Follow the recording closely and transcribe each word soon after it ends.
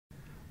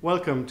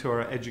Welcome to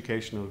our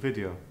educational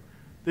video.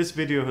 This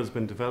video has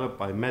been developed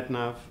by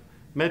MedNav.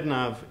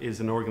 MedNav is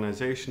an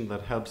organisation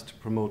that helps to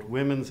promote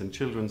women's and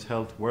children's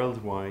health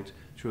worldwide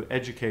through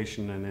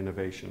education and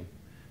innovation.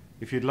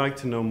 If you'd like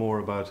to know more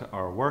about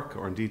our work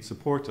or indeed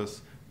support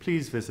us,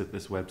 please visit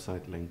this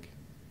website link.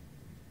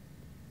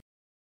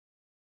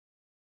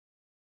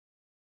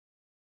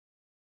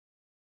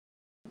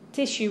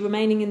 Tissue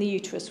remaining in the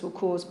uterus will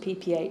cause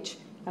PPH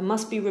and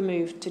must be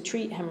removed to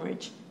treat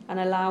hemorrhage and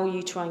allow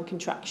uterine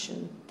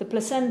contraction. The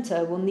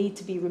placenta will need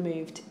to be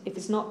removed if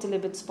it's not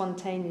delivered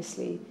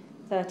spontaneously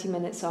 30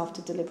 minutes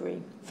after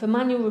delivery. For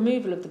manual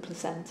removal of the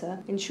placenta,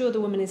 ensure the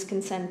woman is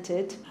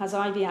consented, has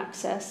IV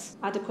access,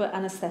 adequate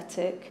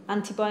anaesthetic,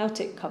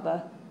 antibiotic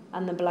cover,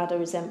 and the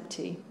bladder is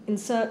empty.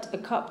 Insert a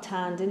cupped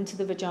hand into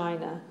the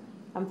vagina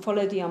and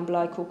follow the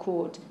umbilical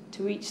cord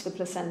to reach the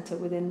placenta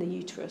within the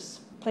uterus.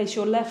 Place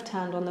your left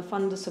hand on the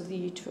fundus of the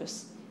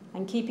uterus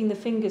and keeping the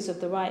fingers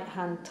of the right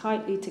hand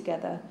tightly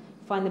together,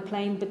 find the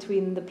plane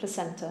between the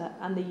placenta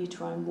and the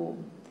uterine wall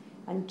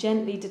and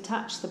gently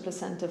detach the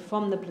placenta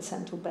from the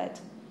placental bed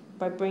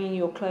by bringing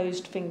your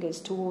closed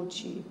fingers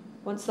towards you.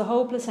 Once the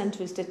whole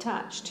placenta is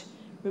detached,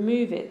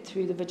 remove it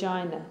through the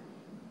vagina,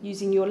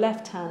 using your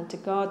left hand to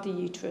guard the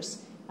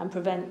uterus and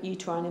prevent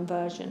uterine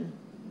inversion.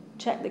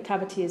 Check the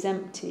cavity is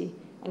empty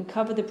and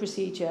cover the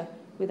procedure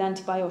with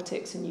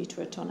antibiotics and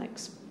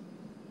uterotonics.